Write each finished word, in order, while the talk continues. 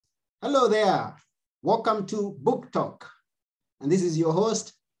Hello there. Welcome to Book Talk. And this is your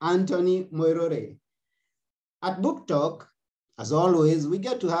host, Anthony Moirore. At Book Talk, as always, we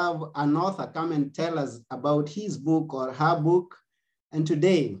get to have an author come and tell us about his book or her book. And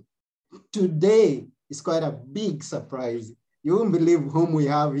today is quite a big surprise. You won't believe whom we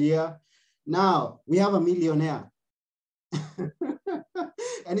have here. Now, we have a millionaire.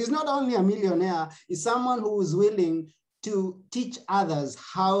 And he's not only a millionaire, he's someone who is willing to teach others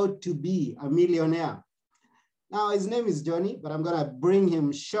how to be a millionaire. Now, his name is Johnny, but I'm going to bring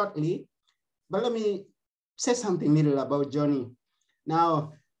him shortly. But let me say something little about Johnny.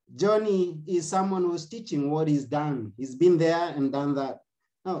 Now, Johnny is someone who's teaching what he's done. He's been there and done that.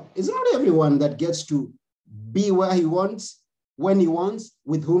 Now, it's not everyone that gets to be where he wants, when he wants,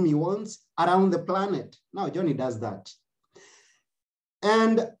 with whom he wants, around the planet. Now, Johnny does that.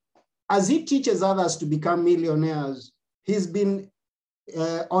 And as he teaches others to become millionaires, he's been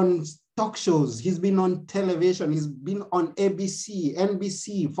on talk shows, he's been on television, he's been on ABC,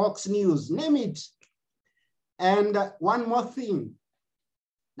 NBC, Fox News, name it. And one more thing.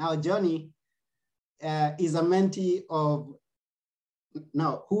 Now, Johnny is a mentee of,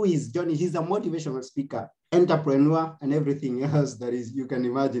 now, who is Johnny? He's a motivational speaker, entrepreneur, and everything else that is you can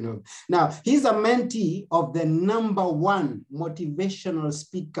imagine of. Now, he's a mentee of the #1 motivational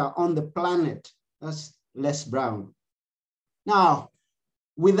speaker on the planet. That's Les Brown. Now,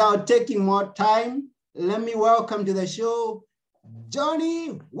 without taking more time, let me welcome to the show,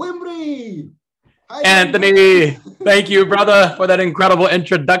 Johnny Wimbrey. Hi, Anthony, thank you, brother, for that incredible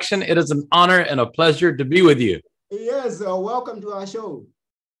introduction. It is an honor and a pleasure to be with you. Yes, welcome to our show.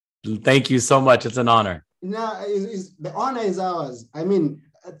 Thank you so much. It's an honor. Now, the honor is ours. I mean,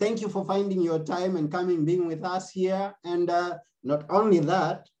 thank you for finding your time and coming, being with us here. And not only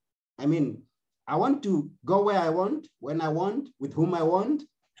that, I mean, I want to go where I want, when I want, with whom I want.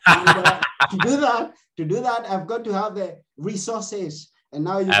 And to do that, I've got to have the resources. And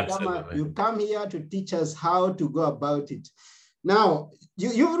now you come here to teach us how to go about it. Now,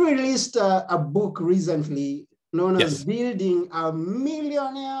 you've released a book recently known as Building a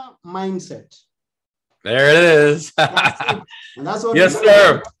Millionaire Mindset. There it is. That's it. And that's what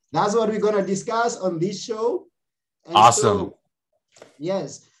that's what we're going to discuss on this show. And awesome.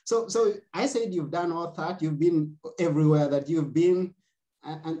 Yes. So I said you've done all that. You've been everywhere that you've been.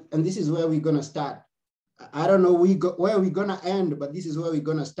 And this is where we're going to start. I don't know where we're going to end, but this is where we're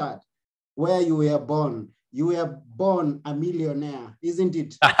going to start. Where you were born. You were born a millionaire, isn't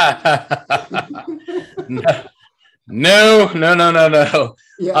it? No.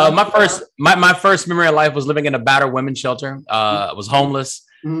 Yeah. My first memory of life was living in a battered women's shelter. I was homeless.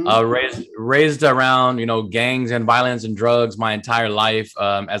 Raised around, gangs and violence and drugs my entire life.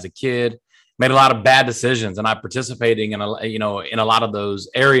 As a kid, made a lot of bad decisions, and I participating in a lot of those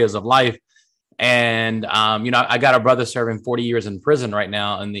areas of life. And I got a brother serving 40 years in prison right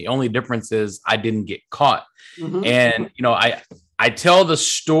now, and the only difference is I didn't get caught. And I tell the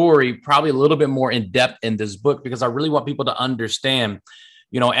story probably a little bit more in depth in this book because I really want people to understand,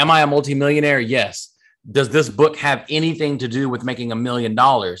 am I a multimillionaire? Yes. Does this book have anything to do with making $1 million?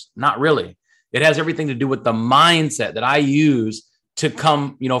 Not really. It has everything to do with the mindset that I use to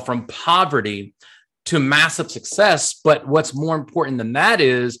come, from poverty to massive success. But what's more important than that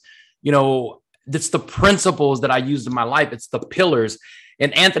is, it's the principles that I used in my life. It's the pillars.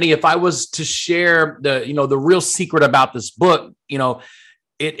 And Anthony, if I was to share the real secret about this book, it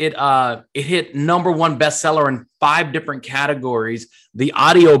hit #1 bestseller in 5 different categories. The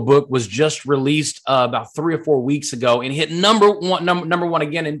audiobook was just released about 3 or 4 weeks ago and hit number one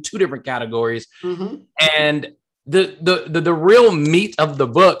again in 2 different categories. And the real meat of the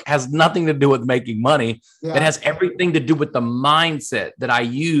book has nothing to do with making money. Yeah. It has everything to do with the mindset that I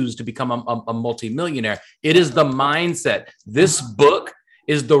use to become a multimillionaire. It is the mindset. This book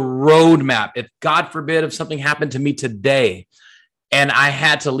is the roadmap. If God forbid, if something happened to me today and I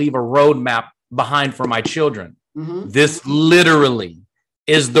had to leave a roadmap behind for my children, this literally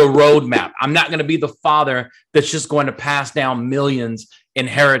is the roadmap. I'm not going to be the father that's just going to pass down millions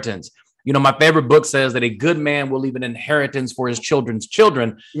inheritance. My favorite book says that a good man will leave an inheritance for his children's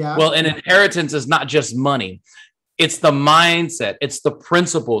children. Yeah. Well, an inheritance is not just money. It's the mindset. It's the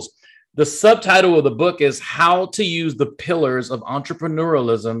principles. The subtitle of the book is How to Use the Pillars of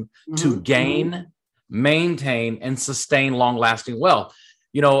Entrepreneurialism to Gain, Maintain, and Sustain Long-Lasting Wealth.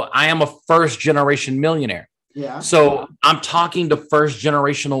 I am a first-generation millionaire. Yeah. So I'm talking to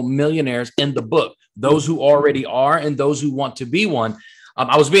first-generational millionaires in the book, those who already are and those who want to be one.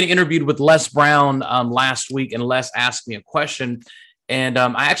 I was being interviewed with Les Brown last week, and Les asked me a question. And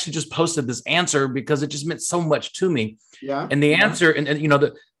I actually just posted this answer because it just meant so much to me. Yeah. And the answer, and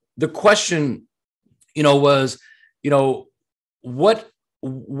the question, was, what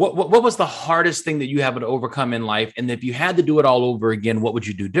was the hardest thing that you have to overcome in life? And if you had to do it all over again, what would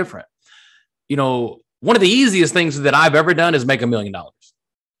you do different? One of the easiest things that I've ever done is make $1 million.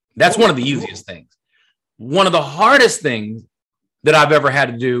 That's one of the easiest things. One of the hardest things that I've ever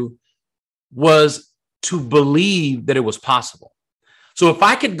had to do was to believe that it was possible. So if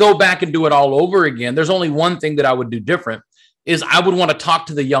I could go back and do it all over again, there's only one thing that I would do different, is I would want to talk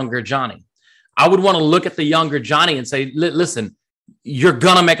to the younger Johnny. I would want to look at the younger Johnny and say, listen, you're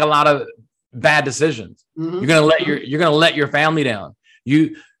going to make a lot of bad decisions. Mm-hmm. You're going to let your family down.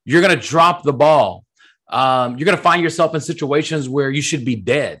 You're going to drop the ball. You're going to find yourself in situations where you should be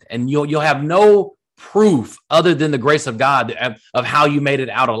dead, and you'll have no proof other than the grace of God of how you made it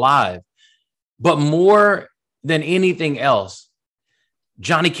out alive. But more than anything else,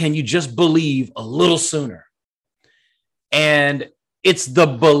 Johnny, can you just believe a little sooner? And it's the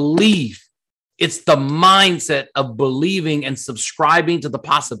belief, it's the mindset of believing and subscribing to the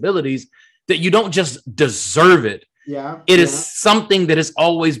possibilities that you don't just deserve it. Yeah. It is something that has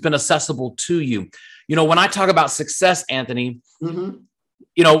always been accessible to you. When I talk about success, Anthony, mm-hmm.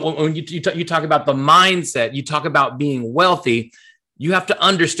 When you talk about the mindset, you talk about being wealthy, you have to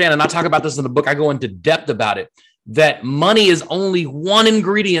understand, and I talk about this in the book, I go into depth about it, that money is only one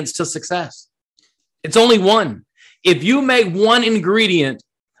ingredient to success. It's only one. If you make one ingredient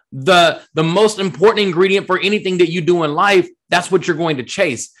the most important ingredient for anything that you do in life, that's what you're going to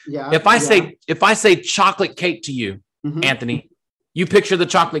chase. Yeah. If I say chocolate cake to you, mm-hmm. Anthony, you picture the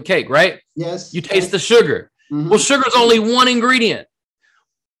chocolate cake, right? Yes. You taste the sugar. Mm-hmm. Well, sugar is only one ingredient.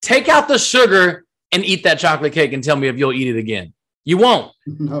 Take out the sugar and eat that chocolate cake and tell me if you'll eat it again. You won't.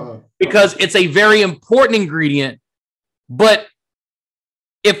 No. Because it's a very important ingredient. But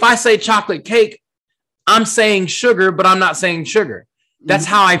if I say chocolate cake, I'm saying sugar, but I'm not saying sugar. That's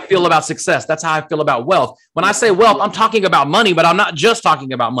how I feel about success. That's how I feel about wealth. When I say wealth, I'm talking about money, but I'm not just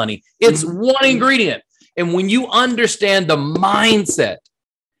talking about money. It's one ingredient. And when you understand the mindset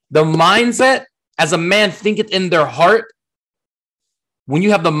as a man thinketh in their heart, when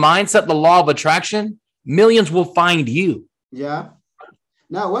you have the mindset, the law of attraction, millions will find you. Yeah.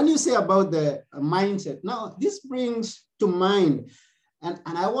 Now, when you say about the mindset, now this brings to mind, and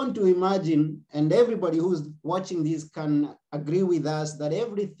I want to imagine, and everybody who's watching this can agree with us, that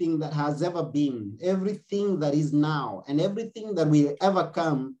everything that has ever been, everything that is now, and everything that will ever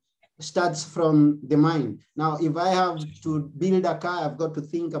come starts from the mind. Now, if I have to build a car, I've got to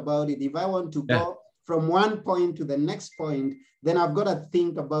think about it. If I want to go from one point to the next point, then I've got to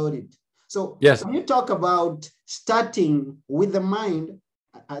think about it. So when you talk about starting with the mind,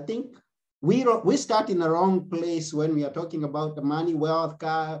 I think we start in the wrong place when we are talking about the money, wealth,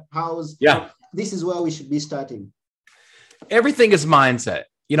 car, house. Yeah. This is where we should be starting. Everything is mindset.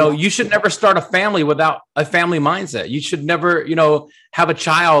 You should never start a family without a family mindset. You should never, have a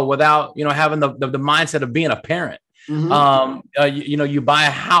child without, having the mindset of being a parent. Mm-hmm. You buy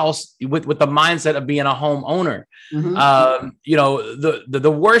a house with the mindset of being a homeowner. Mm-hmm.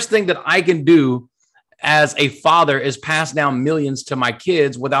 The worst thing that I can do as a father is pass down millions to my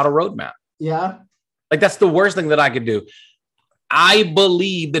kids without a roadmap. Yeah. Like, that's the worst thing that I could do. I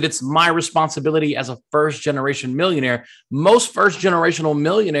believe that it's my responsibility as a first generation millionaire. Most first generational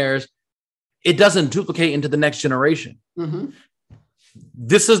millionaires, it doesn't duplicate into the next generation. Mm-hmm.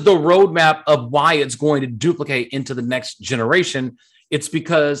 This is the roadmap of why it's going to duplicate into the next generation. It's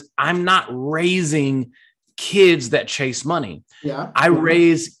because I'm not raising kids that chase money. Yeah. I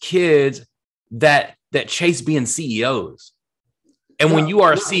raise kids that chase being CEOs. And when you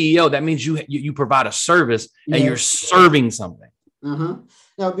are a CEO, that means you provide a service and you're serving something. Mm-hmm.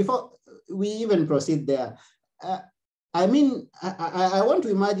 Now, before we even proceed there, I want to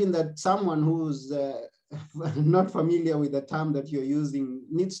imagine that someone who's not familiar with the term that you're using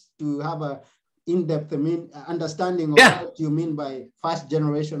needs to have a in-depth understanding of what you mean by first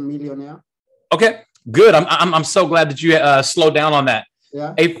generation millionaire. Okay, good. I'm so glad that you slowed down on that.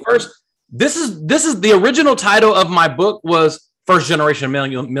 Yeah. This is the original title of my book was First Generation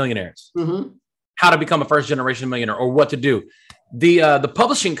Millionaires. Mm-hmm. How to become a first generation millionaire, or what to do. The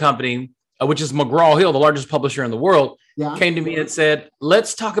publishing company, which is McGraw-Hill, the largest publisher in the world, came to me and said,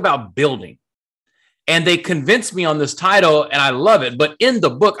 let's talk about building. And they convinced me on this title, and I love it. But in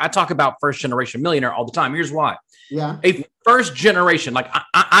the book, I talk about first generation millionaire all the time. Here's why. Yeah. A first generation, like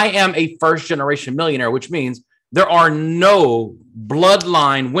I am a first generation millionaire, which means there are no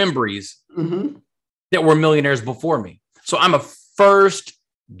bloodline Wimbreys mm-hmm. that were millionaires before me. So I'm a first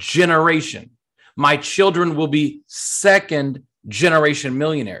generation. My children will be second generation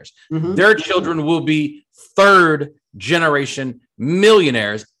millionaires. Mm-hmm. Their children will be third generation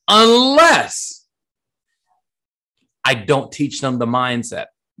millionaires unless I don't teach them the mindset.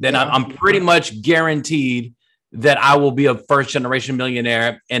 Then I'm pretty much guaranteed that I will be a first generation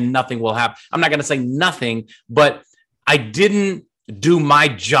millionaire and nothing will happen. I'm not going to say nothing, but I didn't do my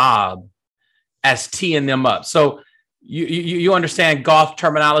job as teeing them up. So you understand golf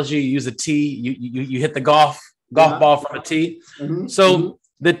terminology. You use a tee. You hit the golf ball from a tee. Mm-hmm. So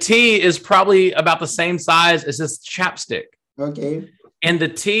the tee is probably about the same size as this chapstick. Okay. And the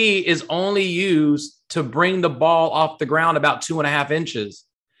tee is only used to bring the ball off the ground about 2.5 inches.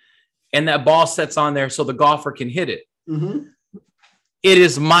 And that ball sets on there so the golfer can hit it. Mm-hmm. It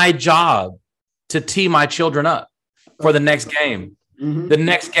is my job to tee my children up for the next game. Mm-hmm. The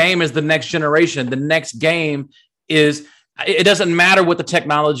next game is the next generation. The next game is, it doesn't matter what the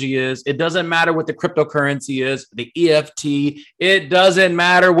technology is. It doesn't matter what the cryptocurrency is, the EFT. It doesn't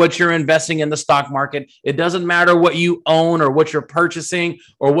matter what you're investing in the stock market. It doesn't matter what you own or what you're purchasing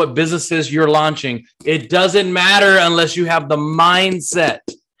or what businesses you're launching. It doesn't matter unless you have the mindset.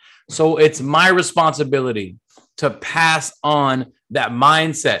 So it's my responsibility to pass on that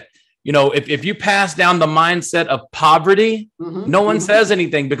mindset. You know, if you pass down the mindset of poverty, no one says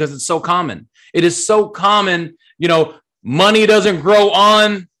anything because it's so common. It is so common. You know, money doesn't grow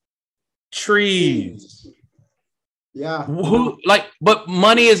on trees. Yeah. But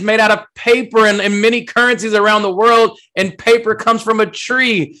money is made out of paper and many currencies around the world, and paper comes from a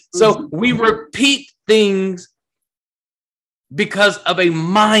tree. So we repeat things because of a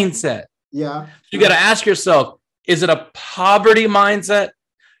mindset. Yeah. You got to ask yourself, is it a poverty mindset?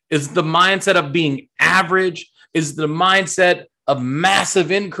 Is the mindset of being average? Is the mindset of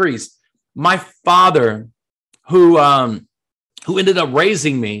massive increase? My father, who ended up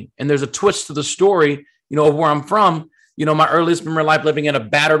raising me, and there's a twist to the story, you know, of where I'm from. You know, my earliest memory of life living in a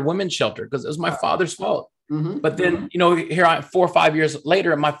battered women's shelter because it was my father's fault. But then, you know, here I 4 or 5 years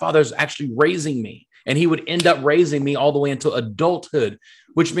later, my father's actually raising me. And he would end up raising me all the way into adulthood,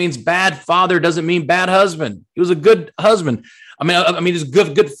 which means bad father doesn't mean bad husband. He was a good husband. I mean, he's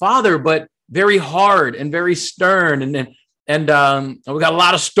a good father, but very hard and very stern. And we got a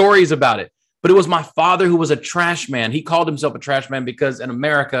lot of stories about it. But it was my father who was a trash man. He called himself a trash man because in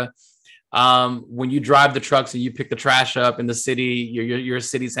America, when you drive the trucks and you pick the trash up in the city, you're a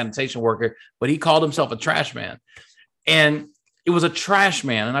city sanitation worker. But he called himself a trash man. And it was a trash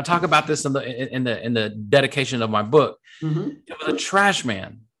man. And I talk about this in the dedication of my book. It was a trash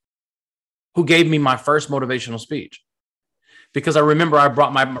man who gave me my first motivational speech, because I remember I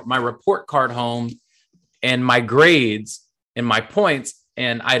brought my report card home and my grades and my points.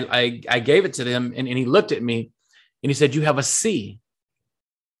 And I gave it to him, and he looked at me and he said, "You have a C."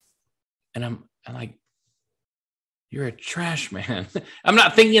 And I'm like, "You're a trash man." I'm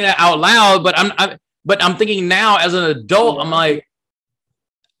not thinking that out loud, but I'm thinking now as an adult, I'm like,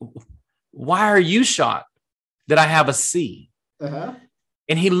 why are you shocked that I have a C?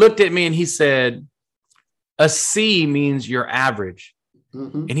 And he looked at me and he said, a C means you're average.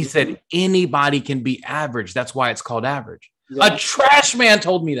 And he said, anybody can be average. That's why it's called average. Yeah. A trash man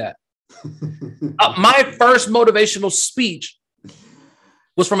told me that. My first motivational speech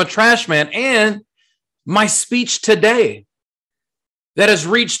was from a trash man, and my speech today that has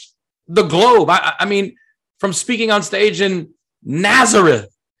reached the globe. I mean, from speaking on stage in Nazareth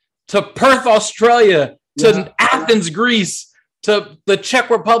to Perth, Australia, to Athens, Greece, to the Czech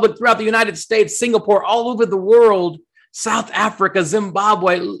Republic, throughout the United States, Singapore, all over the world, South Africa,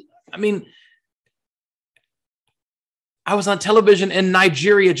 Zimbabwe. I mean, I was on television in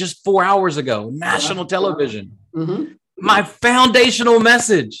Nigeria just 4 hours ago, national television. My foundational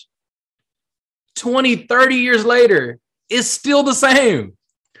message 20, 30 years later is still the same.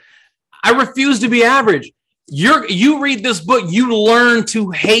 I refuse to be average. You read this book, you learn to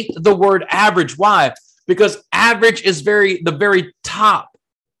hate the word average. Why? Because average is the very top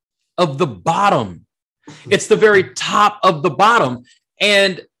of the bottom. It's the very top of the bottom.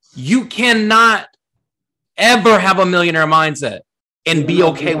 And you cannot ever have a millionaire mindset and be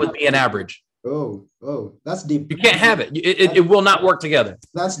okay with being average. Oh, that's deep. You can't have it. It will not work together.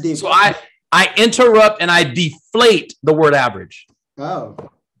 That's deep. So I interrupt and I deflate the word average. Oh,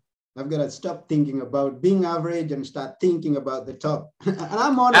 I've got to stop thinking about being average and start thinking about the top. And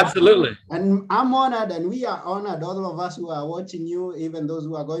I'm honored. Absolutely. And I'm honored, and we are honored, all of us who are watching you, even those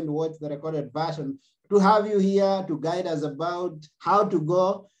who are going to watch the recorded version, to have you here to guide us about how to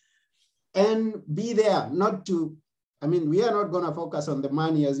go and be there. We are not going to focus on the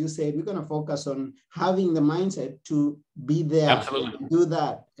money, as you said. We're going to focus on having the mindset to be there. Absolutely. Do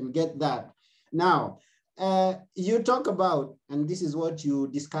that and get that. Now, you talk about, and this is what you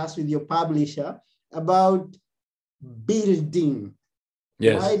discuss with your publisher, about building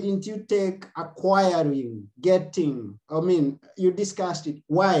Yes. Why didn't you take acquiring, getting? I mean, you discussed it.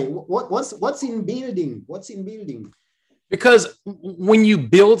 Why? What's in building? What's in building? Because when you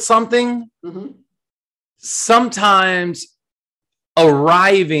build something, sometimes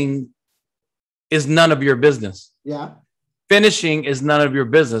arriving is none of your business. Yeah. Finishing is none of your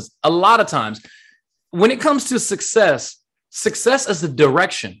business. A lot of times, when it comes to success, success is a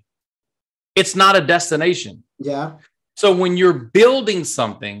direction. It's not a destination. Yeah. So when you're building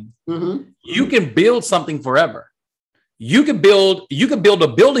something, you can build something forever. You can build a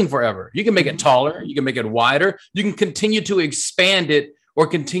building forever. You can make it taller. You can make it wider. You can continue to expand it or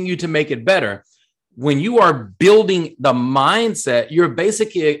continue to make it better. When you are building the mindset, you're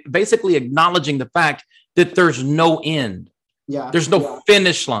basically acknowledging the fact that there's no end. Yeah. There's no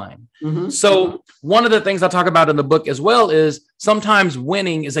finish line. So one of the things I talk about in the book as well is sometimes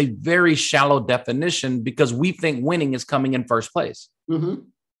winning is a very shallow definition because we think winning is coming in first place.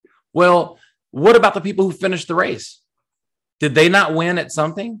 Well, what about the people who finished the race? Did they not win at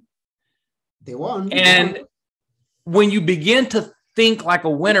something? They won. And when you begin to think like a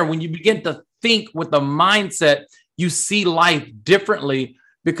winner, when you begin to think with the mindset, you see life differently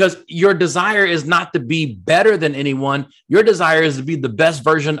because your desire is not to be better than anyone. Your desire is to be the best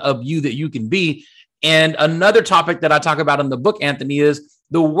version of you that you can be. And another topic that I talk about in the book, Anthony, is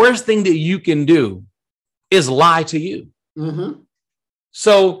the worst thing that you can do is lie to you.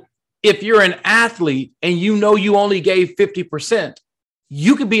 So if you're an athlete and you know you only gave 50%,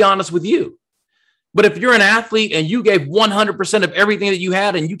 you can be honest with you. But if you're an athlete and you gave 100% of everything that you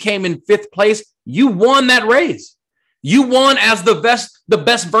had and you came in 5th place, you won that race. You won as the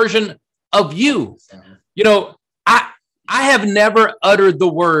best version of you. You know, I have never uttered the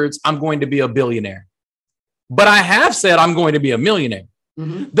words, I'm going to be a billionaire, but I have said I'm going to be a millionaire.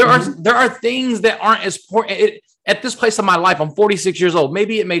 There are things that aren't as important. At this place in my life, I'm 46 years old.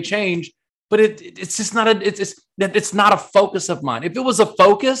 Maybe it may change, but it's just not it's not a focus of mine. If it was a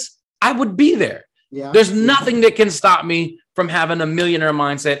focus, I would be there. Yeah. There's nothing that can stop me from having a millionaire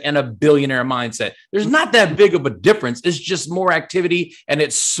mindset and a billionaire mindset. There's not that big of a difference. It's just more activity and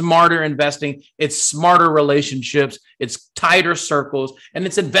it's smarter investing. It's smarter relationships. It's tighter circles and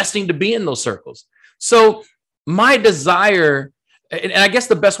it's investing to be in those circles. So my desire, and I guess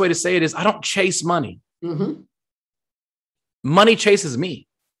the best way to say it is I don't chase money. Money chases me.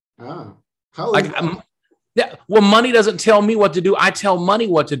 How? Well, money doesn't tell me what to do. I tell money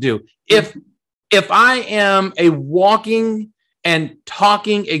what to do. If I am a walking and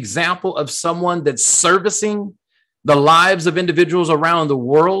talking example of someone that's servicing the lives of individuals around the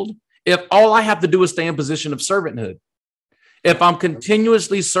world, if all I have to do is stay in position of servanthood, if I'm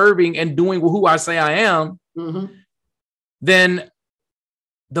continuously serving and doing who I say I am, then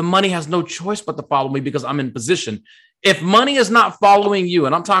the money has no choice but to follow me because I'm in position. If money is not following you,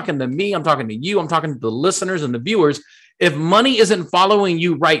 and I'm talking to me, I'm talking to you, I'm talking to the listeners and the viewers, if money isn't following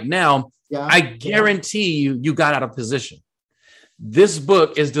you right now, I guarantee you got out of position. This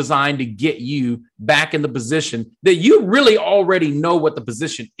book is designed to get you back in the position that you really already know what the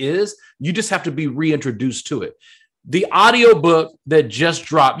position is. You just have to be reintroduced to it. The audio book that just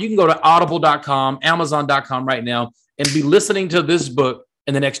dropped, you can go to audible.com, amazon.com right now and be listening to this book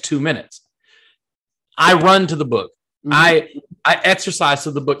in the next 2 minutes. I run to the book. I exercise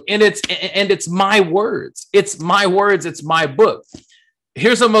to the book and it's my words. It's my words. It's my book.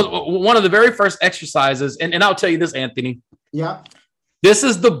 Here's one of the very first exercises. And I'll tell you this, Anthony. Yeah. This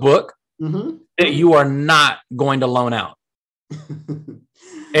is the book that you are not going to loan out.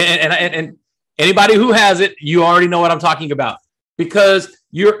 and anybody who has it, you already know what I'm talking about because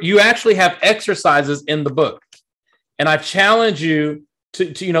you actually have exercises in the book. And I challenge you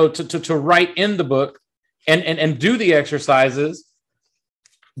to write in the book and do the exercises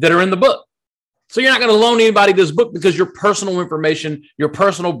that are in the book. So you're not going to loan anybody this book because your personal information, your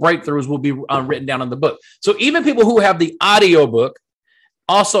personal breakthroughs will be written down in the book. So even people who have the audio book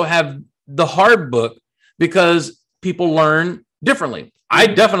also have the hard book because people learn differently. I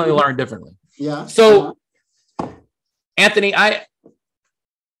definitely learn differently. Yeah. So Anthony, I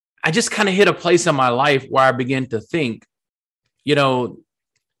just kind of hit a place in my life where I began to think,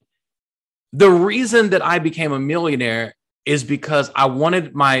 the reason that I became a millionaire is because I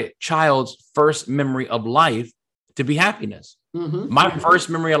wanted my child's first memory of life to be happiness. My first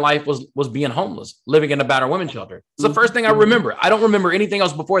memory of life was being homeless, living in a battered women's shelter. It's the first thing I remember. I don't remember anything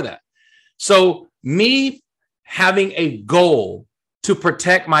else before that. So me having a goal to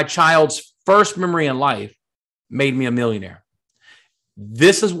protect my child's first memory in life made me a millionaire.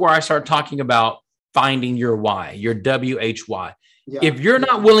 This is where I start talking about finding your why, your WHY. Yeah. If you're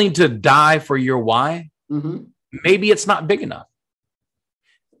not willing to die for your why, maybe it's not big enough.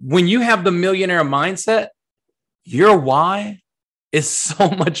 when you have the millionaire mindset, your why is so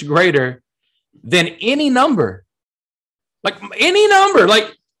much greater than any number. Like any number,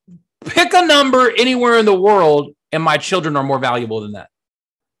 like pick a number anywhere in the world, and my children are more valuable than that.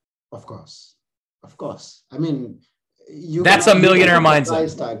 Of course. Of course. I mean, that's a millionaire mindset.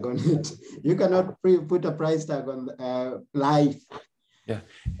 Price tag on it. You cannot put a price tag on life. Yeah.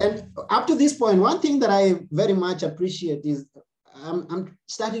 And up to this point, one thing that I very much appreciate is I'm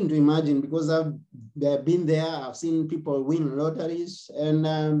starting to imagine, because I've been there, I've seen people win lotteries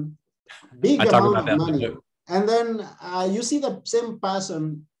and big amount of money. And then you see the same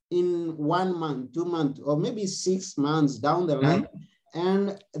person in 1 month, 2 months, or maybe 6 months down the line.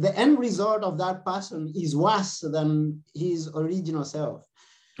 And the end result of that person is worse than his original self.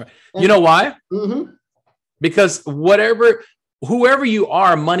 You know why? Because whoever you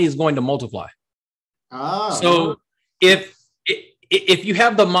are, money is going to multiply. So if you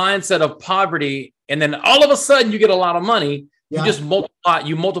have the mindset of poverty, and then all of a sudden you get a lot of money, you just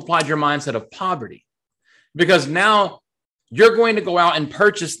multiplied your mindset of poverty, because now you're going to go out and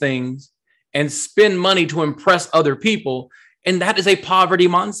purchase things and spend money to impress other people. And that is a poverty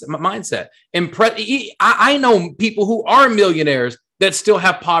mindset. I know people who are millionaires that still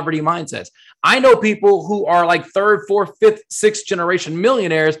have poverty mindsets. I know people who are like 3rd, 4th, 5th, 6th generation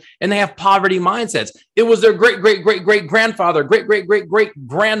millionaires, and they have poverty mindsets. It was their great-great-great-great-grandfather,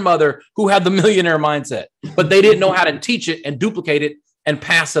 great-great-great-great-grandmother who had the millionaire mindset, but they didn't know how to teach it and duplicate it and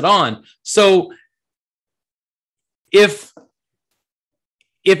pass it on. So if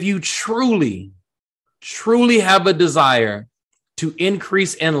you truly have a desire to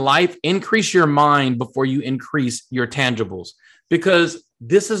increase in life, increase your mind before you increase your tangibles, because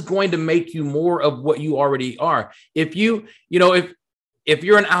this is going to make you more of what you already are. If you're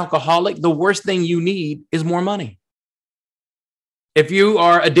an alcoholic, the worst thing you need is more money. If you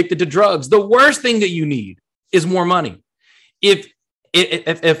are addicted to drugs, the worst thing that you need is more money. If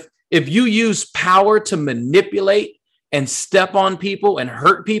you use power to manipulate and step on people and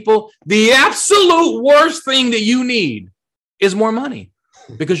hurt people, the absolute worst thing that you need is more money,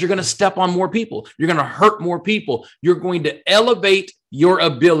 because you're going to step on more people. You're going to hurt more people. You're going to elevate your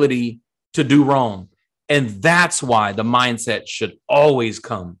ability to do wrong. And that's why the mindset should always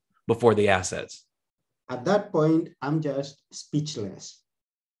come before the assets. At that point, I'm just speechless.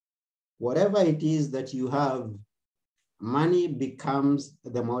 Whatever it is that you have, money becomes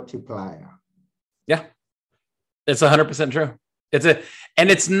the multiplier. Yeah. It's 100% true.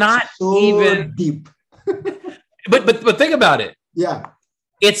 It's not so even deep. but think about it. Yeah.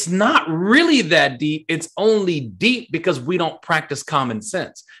 It's not really that deep. It's only deep because we don't practice common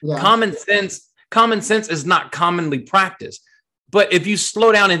sense. Yeah. Common sense is not commonly practiced. But if you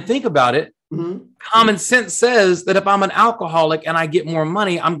slow down and think about it, common sense says that if I'm an alcoholic and I get more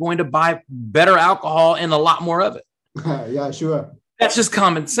money, I'm going to buy better alcohol and a lot more of it. Yeah, sure. That's just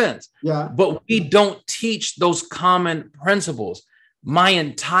common sense. Yeah. But we don't teach those common principles. My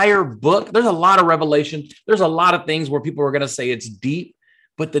entire book, there's a lot of revelation. There's a lot of things where people are going to say it's deep.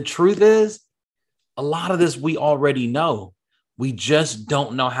 But the truth is, a lot of this we already know. We just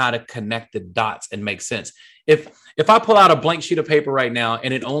don't know how to connect the dots and make sense. If I pull out a blank sheet of paper right now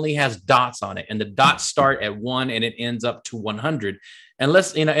and it only has dots on it, and the dots start at 1 and it ends up to 100, and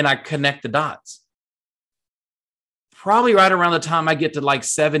I connect the dots, probably right around the time I get to like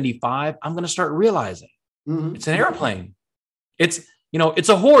 75, I'm going to start realizing it's an airplane. It's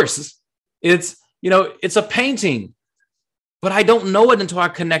a horse. It's a painting, but I don't know it until I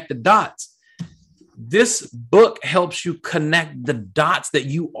connect the dots. This book helps you connect the dots that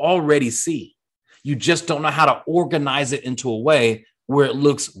you already see. You just don't know how to organize it into a way where it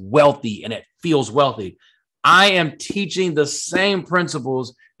looks wealthy and it feels wealthy. I am teaching the same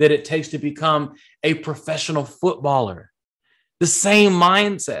principles that it takes to become a professional footballer, the same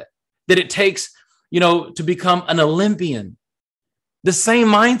mindset that it takes, to become an Olympian, the same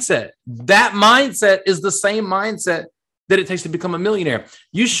mindset. That mindset is the same mindset that it takes to become a millionaire.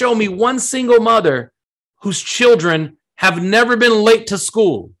 You show me one single mother whose children have never been late to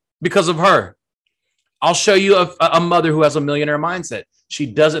school because of her. I'll show you a mother who has a millionaire mindset. She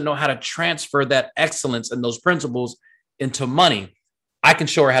doesn't know how to transfer that excellence and those principles into money. I can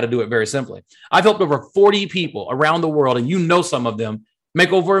show her how to do it very simply. I've helped over 40 people around the world, and some of them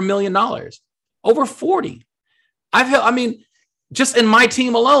make over $1 million. Over 40. I've helped, just in my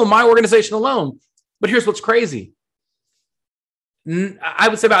team alone, my organization alone. But here's what's crazy. I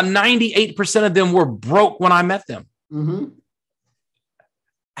would say about 98% of them were broke when I met them.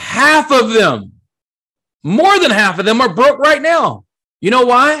 Half of them, more than half of them, are broke right now. You know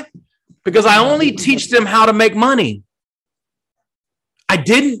why? Because I only teach them how to make money. I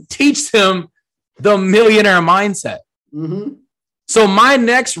didn't teach them the millionaire mindset. Mm-hmm. So my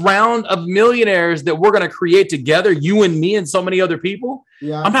next round of millionaires that we're going to create together, you and me and so many other people,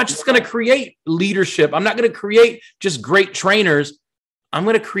 I'm not just going to create leadership. I'm not going to create just great trainers. I'm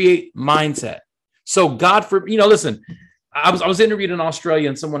going to create mindset. So God, listen, I was interviewed in Australia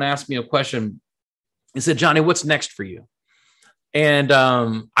and someone asked me a question. He said, Johnny, what's next for you? And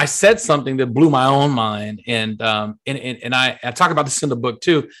I said something that blew my own mind. And I talk about this in the book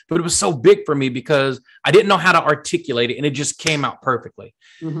too, but it was so big for me because I didn't know how to articulate it. And it just came out perfectly.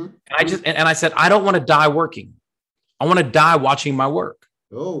 Mm-hmm. And I said, I don't want to die working. I want to die watching my work.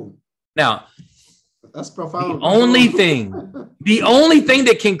 Oh, now that's profound. The only thing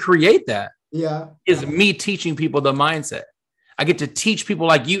that can create that is me teaching people the mindset. I get to teach people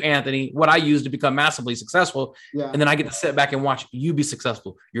like you, Anthony, what I use to become massively successful. Yeah. And then I get to sit back and watch you be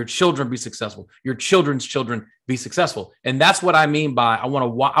successful, your children be successful, your children's children be successful. And that's what I mean by I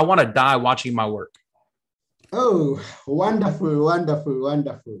want to die watching my work. Oh, wonderful, wonderful,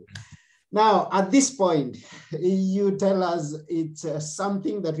 wonderful. Now, at this point, you tell us it's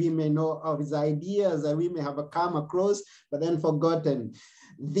something that we may know of, is ideas that we may have come across, but then forgotten.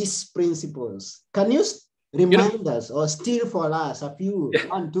 These principles. Can you remind us or steal for us a few,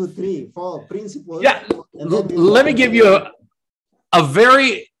 1, 2, 3, 4 principles? Yeah. Let me give you a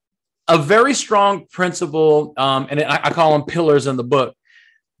very strong principle, and I call them pillars in the book.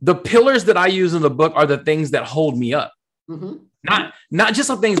 The pillars that I use in the book are the things that hold me up. Mm-hmm. Not just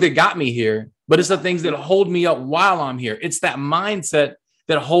the things that got me here, but it's the things that hold me up while I'm here. It's that mindset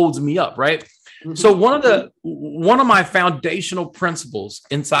that holds me up, right? Mm-hmm. So one of my foundational principles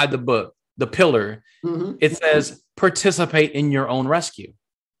inside the book, the pillar, mm-hmm. it says participate in your own rescue.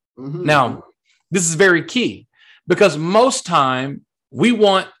 Mm-hmm. Now, this is very key because most time we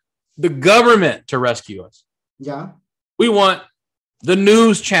want the government to rescue us. Yeah. We want the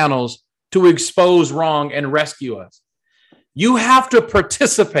news channels to expose wrong and rescue us. You have to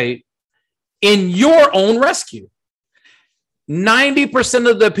participate in your own rescue. 90%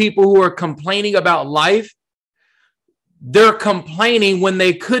 of the people who are complaining about life, they're complaining when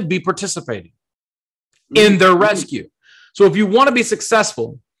they could be participating in their rescue. So if you want to be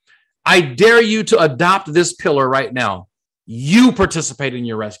successful, I dare you to adopt this pillar right now. You participate in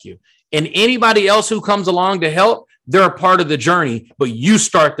your rescue. And anybody else who comes along to help, they're a part of the journey, but you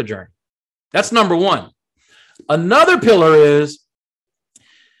start the journey. That's number one. Another pillar is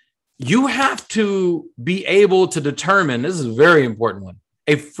you have to be able to determine, this is a very important one,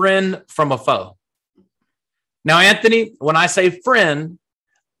 a friend from a foe. Now, Anthony, when I say friend,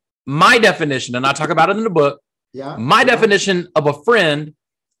 my definition, and I talk about it in the book, my definition of a friend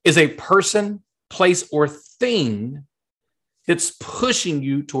is a person, place, or thing that's pushing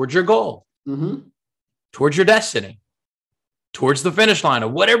you towards your goal, mm-hmm. towards your destiny, towards the finish line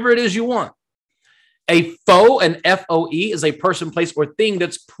of whatever it is you want. A foe, an F-O-E, is a person, place, or thing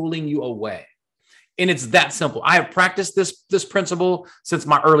that's pulling you away. And it's that simple. I have practiced this principle since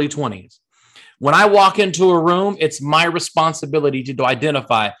my early 20s. When I walk into a room, it's my responsibility to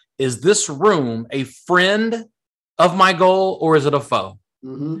identify, is this room a friend of my goal or is it a foe?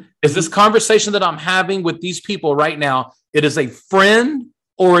 Mm-hmm. Is this conversation that I'm having with these people right now, it is a friend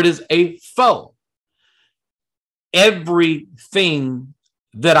or it is a foe? Everything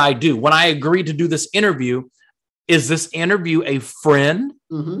that I do, when I agree to do this interview, is this interview a friend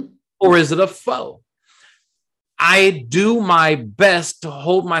mm-hmm. or is it a foe? I do my best to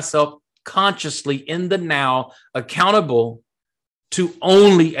hold myself consciously in the now, accountable to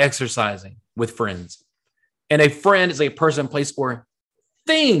only exercising with friends. And a friend is a person, place, or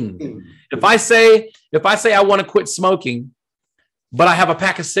thing. If I say I want to quit smoking, but I have a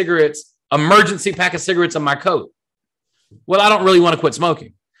pack of cigarettes, emergency pack of cigarettes in my coat, well, I don't really want to quit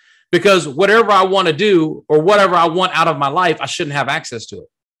smoking because whatever I want to do or whatever I want out of my life, I shouldn't have access to it.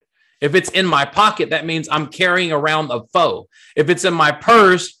 If it's in my pocket, that means I'm carrying around a foe. If it's in my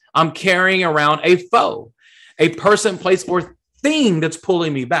purse, I'm carrying around a foe, a person, place, or thing that's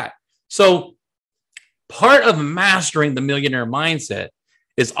pulling me back. So part of mastering the millionaire mindset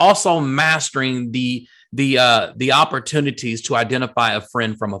is also mastering the opportunities to identify a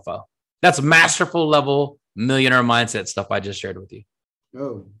friend from a foe. That's masterful level millionaire mindset stuff I just shared with you.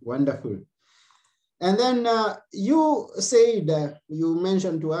 Oh, wonderful. And then you said, you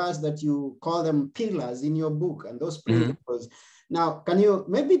mentioned to us that you call them pillars in your book and those principles. Mm-hmm. Now, can you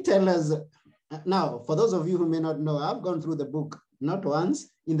maybe tell us, now, for those of you who may not know, I've gone through the book not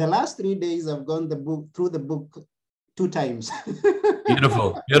once. In the last 3 days, I've gone through the book 2 times.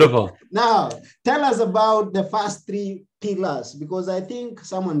 Beautiful, beautiful. Now, tell us about the first 3 pillars, because I think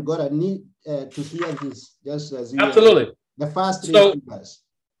someone got a need to hear this, just as you. Absolutely. The first three So pillars.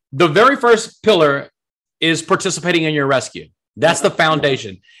 the very first pillar is participating in your rescue. That's the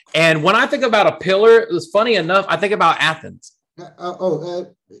foundation. And when I think about a pillar, it's funny enough, I think about Athens.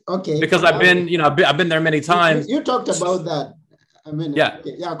 Okay. Because I've been, you know, I've been there many times. You talked about that. I mean, yeah.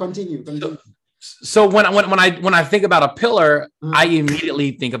 Okay. Yeah. Continue. So when I think about a pillar, I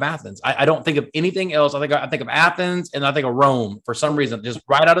immediately think of Athens. I don't think of anything else. I think of Athens and I think of Rome for some reason. Just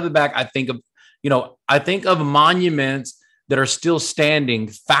right out of the back, I think of monuments that are still standing,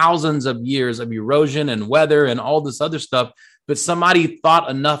 thousands of years of erosion and weather and all this other stuff. But somebody thought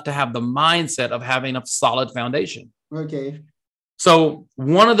enough to have the mindset of having a solid foundation. Okay. So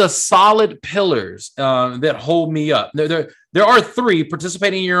one of the solid pillars that hold me up, there are three: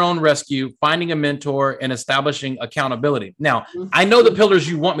 participating in your own rescue, finding a mentor, and establishing accountability. Now, I know the pillars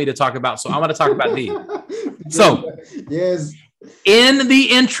you want me to talk about, so I'm going to talk about these. So, yes, in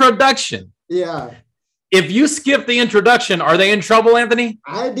the introduction, yeah. If you skip the introduction, are they in trouble, Anthony?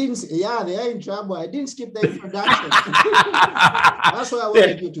 I didn't. Yeah, they are in trouble. I didn't skip the introduction. That's where I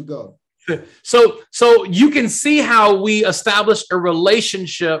wanted you to go. So you can see how we established a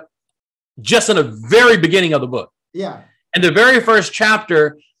relationship just in the very beginning of the book. Yeah. In the very first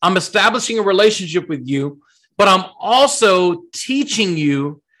chapter, I'm establishing a relationship with you, but I'm also teaching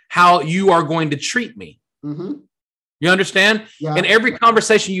you how you are going to treat me. Mm-hmm. You understand? Yeah. In every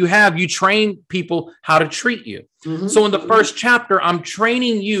conversation you have, you train people how to treat you. Mm-hmm. So in the first chapter, I'm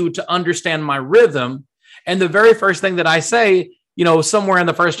training you to understand my rhythm. And the very first thing that I say, you know, somewhere in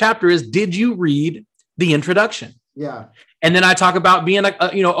the first chapter is, did you read the introduction? Yeah. And then I talk about being a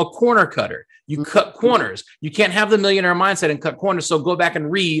corner cutter. You cut corners. You can't have the millionaire mindset and cut corners. So go back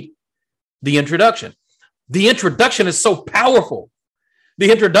and read the introduction. The introduction is so powerful.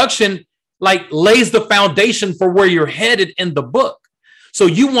 The introduction lays the foundation for where you're headed in the book. So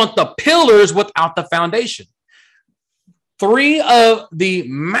you want the pillars without the foundation. Three of the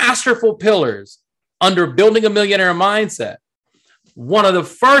masterful pillars under building a millionaire mindset. One of the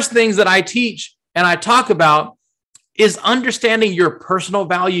first things that I teach and I talk about is understanding your personal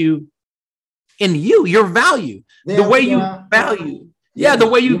value in you, your value, the way you value. Yeah, the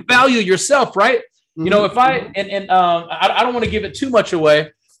way you value yourself, right? Mm-hmm. You know, if I don't want to give it too much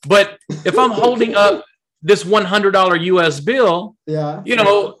away, but if I'm holding up this $100 US bill, you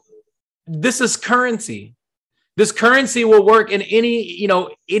know, this is currency. This currency will work in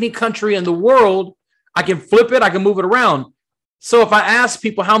any country in the world. I can flip it. I can move it around. So if I ask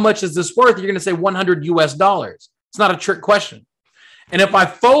people, how much is this worth? You're going to say $100 US. It's not a trick question. And if I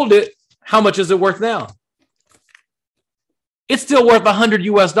fold it, how much is it worth now? It's still worth $100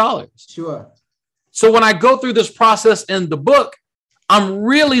 US. Sure. So when I go through this process in the book, I'm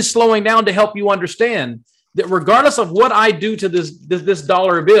really slowing down to help you understand that regardless of what I do to this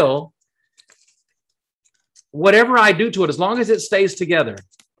dollar bill, whatever I do to it, as long as it stays together,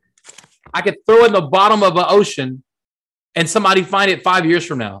 I could throw it in the bottom of an ocean and somebody find it 5 years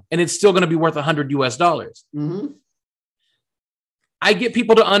from now, and it's still going to be worth $100 US. Mm-hmm. I get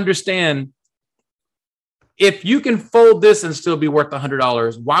people to understand, if you can fold this and still be worth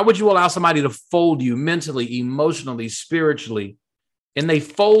 $100, why would you allow somebody to fold you mentally, emotionally, spiritually, and they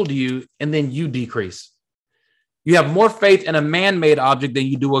fold you and then you decrease? You have more faith in a man-made object than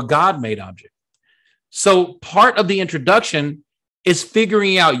you do a God-made object. So part of the introduction is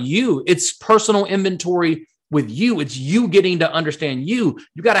figuring out you. It's personal inventory with you. It's you getting to understand you.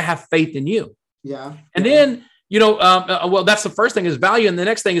 You got to have faith in you. Yeah. And then, well, that's the first thing is value. And the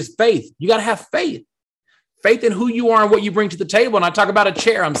next thing is faith. You got to have faith. Faith in who you are and what you bring to the table. And I talk about a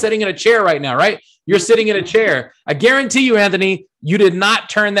chair. I'm sitting in a chair right now, right? You're sitting in a chair. I guarantee you, Anthony, you did not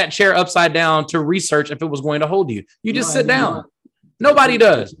turn that chair upside down to research if it was going to hold you. You just sit down. Nobody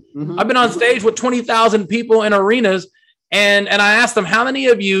does. Mm-hmm. I've been on stage with 20,000 people in arenas, and I asked them, how many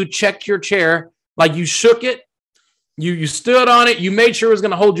of you checked your chair? Like you shook it, you stood on it, you made sure it was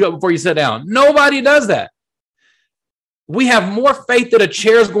going to hold you up before you sat down. Nobody does that. We have more faith that a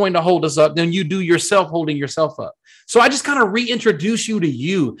chair is going to hold us up than you do yourself holding yourself up. So I just kind of reintroduce you to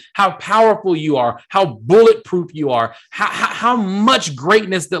you, how powerful you are, how bulletproof you are, how much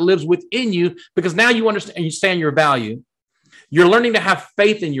greatness that lives within you, because now you understand your value. You're learning to have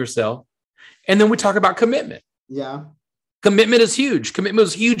faith in yourself. And then we talk about commitment. Yeah. Commitment is huge. Commitment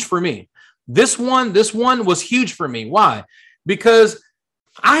was huge for me. This one was huge for me. Why? Because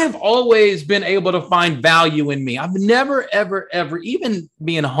I have always been able to find value in me. I've never, ever, ever, even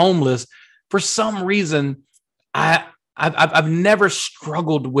being homeless, for some reason, I've never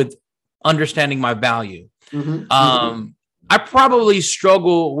struggled with understanding my value. Mm-hmm. I probably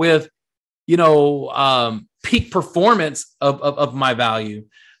struggle with, peak performance of my value,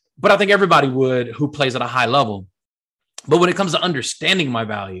 but I think everybody would who plays at a high level. But when it comes to understanding my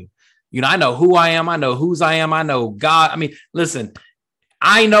value, I know who I am. I know whose I am. I know God. I mean, listen,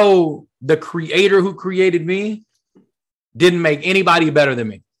 I know the creator who created me didn't make anybody better than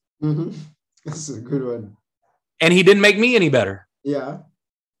me. Mm-hmm. That's a good one. And he didn't make me any better. Yeah.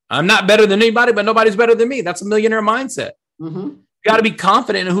 I'm not better than anybody, but nobody's better than me. That's a millionaire mindset. Mm-hmm. You got to be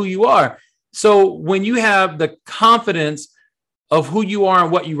confident in who you are. So when you have the confidence of who you are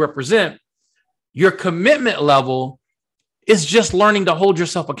and what you represent, your commitment level is just learning to hold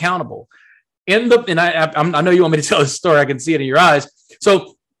yourself accountable. I know you want me to tell this story. I can see it in your eyes.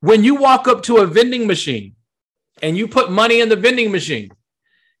 So when you walk up to a vending machine and you put money in the vending machine,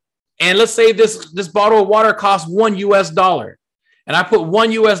 and let's say this bottle of water costs $1, and I put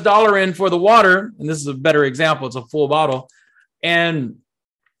 $1 in for the water, and this is a better example. It's a full bottle. And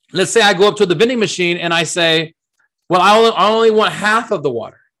let's say I go up to the vending machine and I say, well, I only want half of the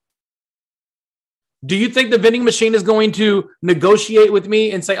water. Do you think the vending machine is going to negotiate with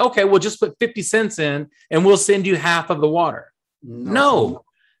me and say, okay, we'll just put 50 cents in and we'll send you half of the water? No.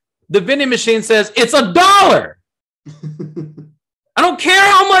 The vending machine says it's $1. I don't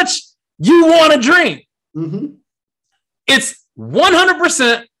care how much you want to drink. Mm-hmm. It's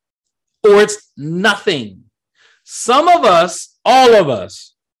 100% or it's nothing. Some of us, all of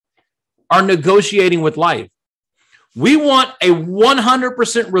us, are negotiating with life. We want a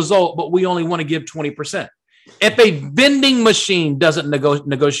 100% result, but we only want to give 20%. If a vending machine doesn't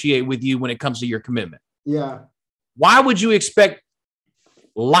negotiate with you when it comes to your commitment, why would you expect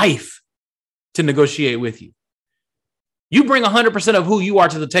life to negotiate with you? You bring 100% of who you are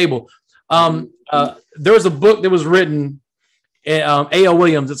to the table. There was a book that was written, A.L.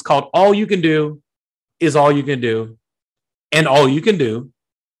 Williams. It's called All You Can Do Is All You Can Do, and All You Can Do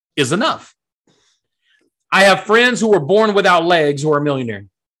Is Enough. I have friends who were born without legs who are millionaires.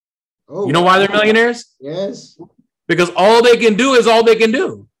 Oh, you know why they're millionaires? Yes. Because all they can do is all they can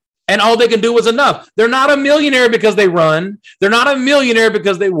do. And all they can do is enough. They're not a millionaire because they run. They're not a millionaire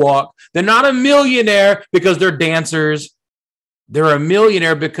because they walk. They're not a millionaire because they're dancers. They're a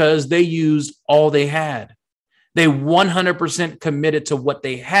millionaire because they used all they had. They 100% committed to what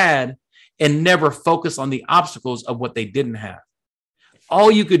they had and never focused on the obstacles of what they didn't have.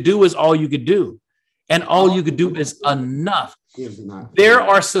 All you could do is all you could do. And all you could do is enough. There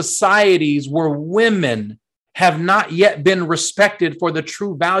are societies where women have not yet been respected for the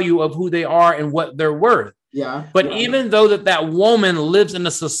true value of who they are and what they're worth. Yeah. But even though that woman lives in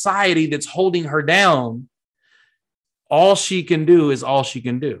a society that's holding her down, all she can do is all she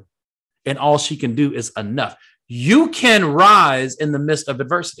can do. And all she can do is enough. You can rise in the midst of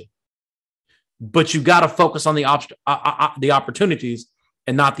adversity, but you got to focus on the opportunities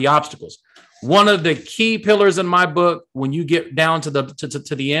and not the obstacles. One of the key pillars in my book, when you get down to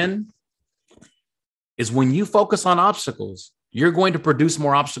the end, is when you focus on obstacles, you're going to produce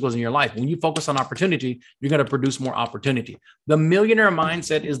more obstacles in your life. When you focus on opportunity, you're going to produce more opportunity. The millionaire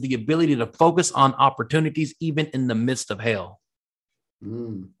mindset is the ability to focus on opportunities even in the midst of hell.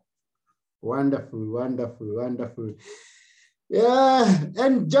 Wonderful, wonderful, wonderful. Yeah,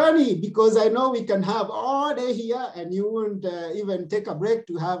 and Johnny, because I know we can have all day here and you won't even take a break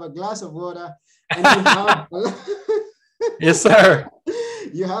to have a glass of water. And you have yes, sir.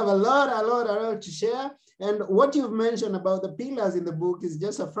 You have a lot to share. And what you've mentioned about the pillars in the book is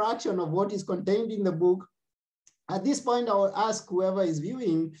just a fraction of what is contained in the book. At this point, I will ask whoever is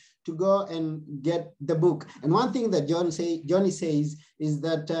viewing to go and get the book. And one thing that Johnny says is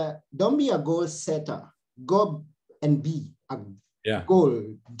that don't be a goal setter. Go and be a goal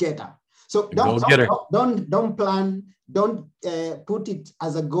getter. So don't plan, don't put it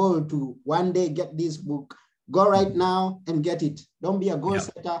as a goal to one day get this book. Go right now and get it. Don't be a goal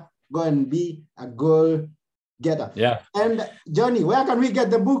setter. Go and be a goal getter. Yeah. And Johnny, where can we get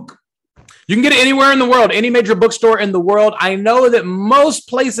the book? You can get it anywhere in the world, any major bookstore in the world. I know that most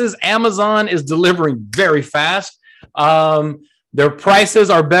places Amazon is delivering very fast. Their prices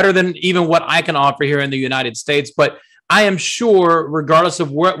are better than even what I can offer here in the United States. But I am sure, regardless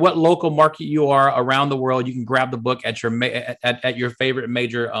of what local market you are around the world, you can grab the book at your favorite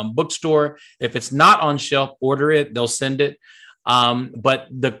major bookstore. If it's not on shelf, order it. They'll send it. But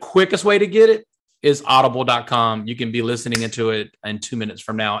the quickest way to get it is audible.com. You can be listening into it in 2 minutes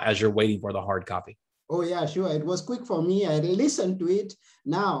from now as you're waiting for the hard copy. Oh, yeah, sure. It was quick for me. I listened to it.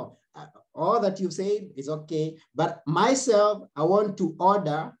 Now, all that you said is okay. But myself, I want to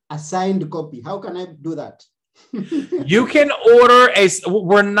order a signed copy. How can I do that? You can order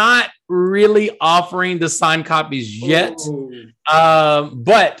we're not really offering the signed copies yet.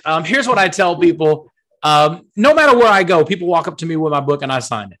 But here's what I tell people. No matter where I go, people walk up to me with my book and I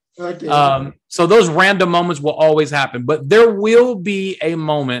sign it. Okay. So those random moments will always happen, but there will be a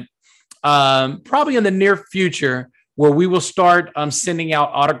moment, probably in the near future, where we will start sending out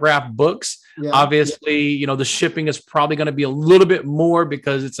autographed books. Yeah. Obviously, you know, the shipping is probably going to be a little bit more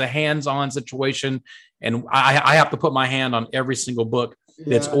because it's a hands-on situation, and I have to put my hand on every single book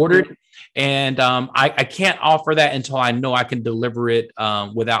that's ordered. And I can't offer that until I know I can deliver it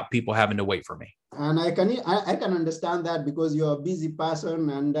without people having to wait for me. And I can understand that, because you're a busy person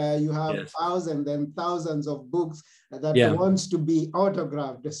and you have thousands and thousands of books that wants to be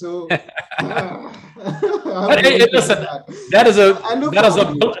autographed. So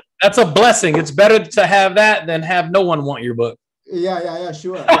that's a blessing. It's better to have that than have no one want your book. Yeah,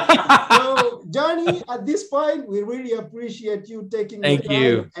 sure. So, Johnny, at this point, we really appreciate you taking the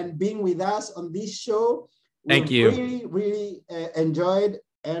time and being with us on this show. Thank you. Really enjoyed,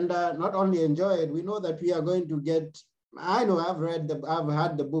 and not only enjoyed, we know that we are going to get. I know I've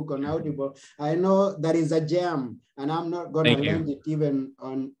had the book on Audible. I know that is a gem, and I'm not going to lend it even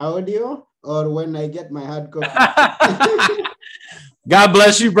on audio or when I get my hard copy. God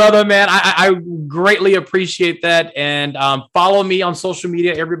bless you, brother, man. I greatly appreciate that. And follow me on social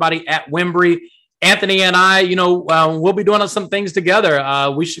media, everybody, at Wimbrey. Anthony and I, you know, we'll be doing some things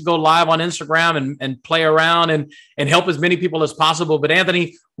together. We should go live on Instagram and play around and help as many people as possible. But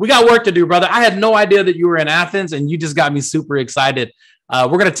Anthony, we got work to do, brother. I had no idea that you were in Athens, and you just got me super excited. We're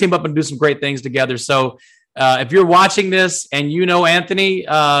going to team up and do some great things together. So if you're watching this and you know Anthony,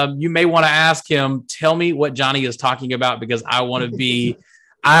 you may want to ask him, tell me what Johnny is talking about, because I want to be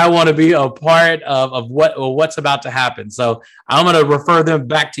a part of what's about to happen. So I'm going to refer them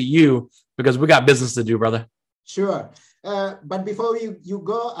back to you, because we got business to do, brother. Sure. But before you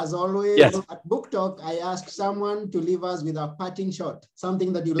go, as always, at Book Talk, I ask someone to leave us with a parting shot,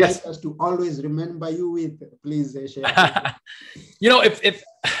 something that you like us to always remember you with. Please share. You know, if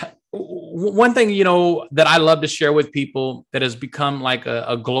one thing, you know, that I love to share with people that has become like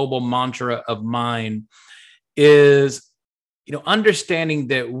a global mantra of mine is, you know, understanding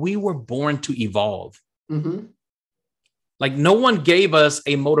that we were born to evolve. Mm-hmm. Like, no one gave us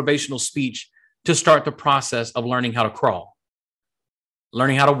a motivational speech to start the process of learning how to crawl,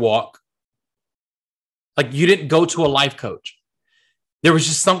 learning how to walk. Like, you didn't go to a life coach. There was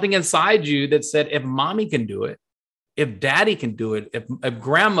just something inside you that said, if mommy can do it, if daddy can do it, if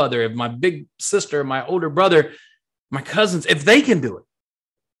grandmother, if my big sister, my older brother, my cousins, if they can do it,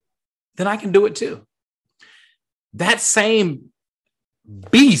 then I can do it too. That same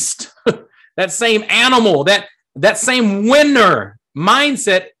beast, that same animal, that same winner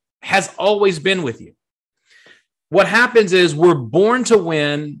mindset has always been with you. What happens is we're born to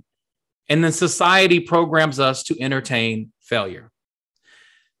win, and then society programs us to entertain failure.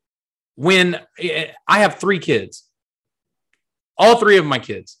 When I have 3 kids, all 3 of my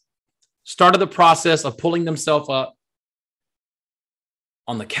kids started the process of pulling themselves up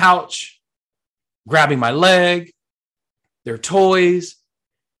on the couch, grabbing my leg, their toys,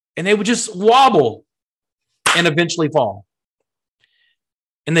 and they would just wobble and eventually fall.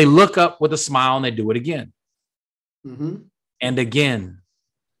 And they look up with a smile and they do it again. Mm-hmm. And again.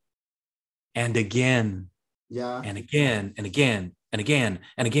 And again. Yeah. And again. And again. And again.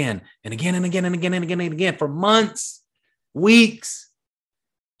 And again. And again. And again. And again. And again. And again. For months, weeks,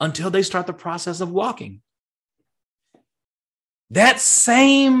 until they start the process of walking. That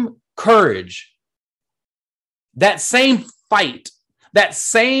same courage, that same fight, that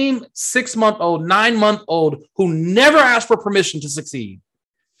same 6-month-old, 9-month-old who never asked for permission to succeed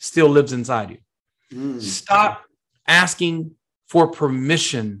still lives inside you. Stop asking for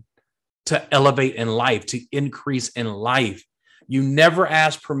permission to elevate in life, to increase in life. You never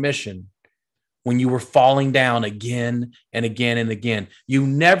asked permission when you were falling down again and again and again. You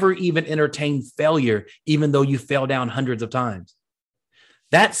never even entertained failure, even though you fell down hundreds of times.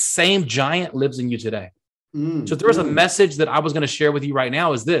 That same giant lives in you today. So if there was a message that I was going to share with you right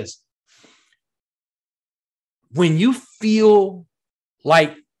now, is this. When you feel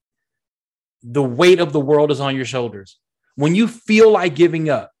like the weight of the world is on your shoulders, when you feel like giving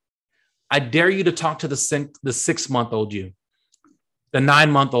up, I dare you to talk to the 6-month-old you, the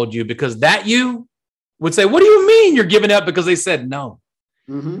 9-month-old you, because that you would say, what do you mean you're giving up because they said no?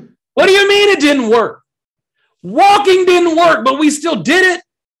 Mm-hmm. What do you mean it didn't work? Walking didn't work, but we still did it.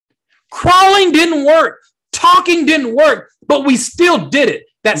 Crawling didn't work. Talking didn't work, but we still did it.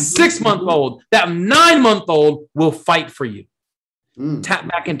 That 6-month-old, that 9-month-old will fight for you. Tap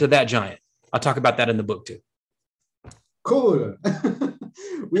back into that giant. I'll talk about that in the book too. Cool.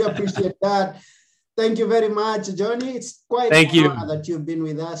 We appreciate that. Thank you very much, Johnny. It's quite an honor that you've been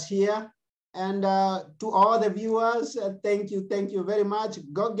with us here. And to all the viewers, thank you very much.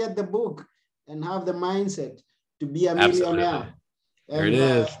 Go get the book and have the mindset to be a millionaire. There it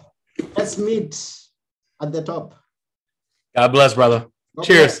is. Let's meet at the top. God bless, brother. God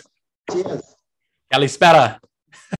Cheers. bless. Cheers. Kalispera.